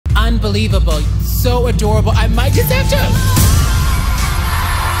Unbelievable. So adorable. I might just have to...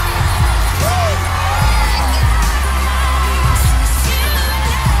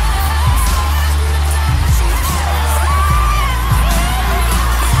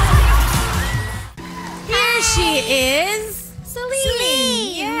 She is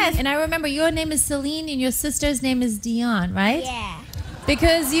Celine. Yes. And I remember your name is Celine and your sister's name is Dion, right? Yeah.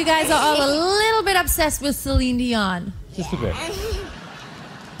 Because you guys are all a little bit obsessed with Celine Dion. Just a bit.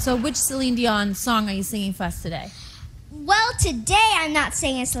 So which Celine Dion song are you singing for us today? Well, today I'm not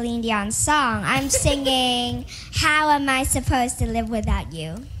singing a Celine Dion song. I'm singing How Am I Supposed to Live Without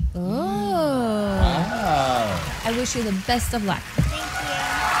You? Oh. Wow. I wish you the best of luck. Thank you.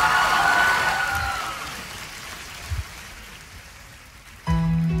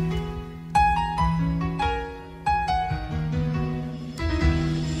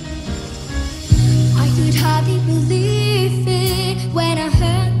 Could hardly believe it when I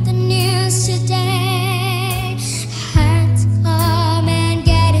heard the news today. Had to come and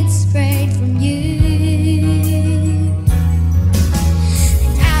get it straight from you.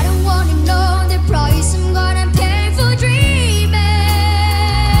 And I don't want to know the price I'm gonna pay for dreaming.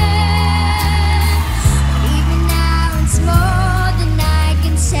 But even now it's more than I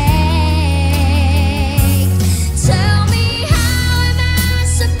can take. Tell me, how am I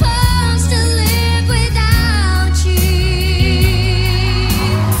supposed to live?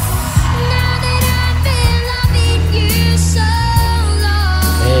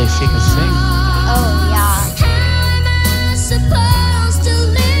 She can sing. Oh, yeah. How am I supposed to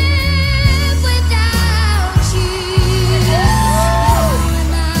live without you? How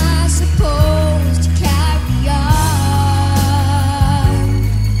am I supposed to carry on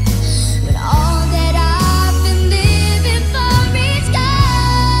when all that I've been living for is gone?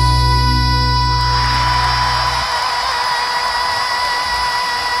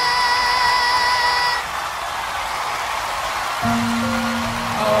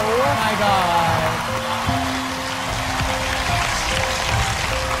 Oh my God.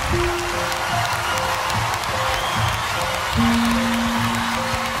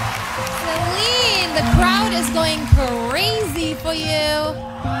 Celine, the crowd is going crazy for you.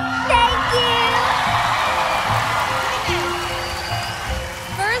 Thank you.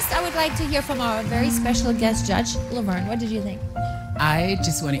 First, I would like to hear from our very special guest judge, Laverne. What did you think? I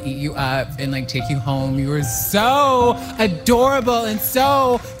just want to eat you up and like take you home. You were so adorable and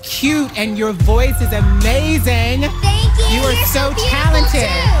so cute, and your voice is amazing. Thank you. You are You're so beautiful talented.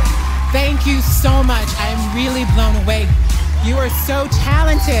 too. Thank you so much. I am really blown away. You are so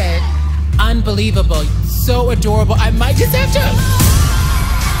talented. Unbelievable. So adorable. I might just have to...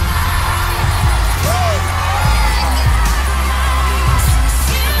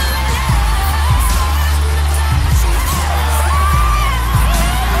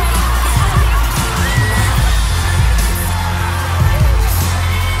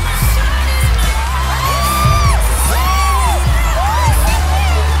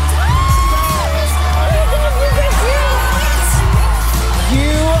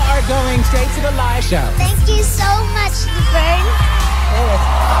 going straight to the live show. Thank you so much, Laverne.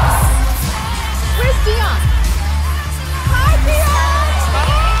 Where's Dion?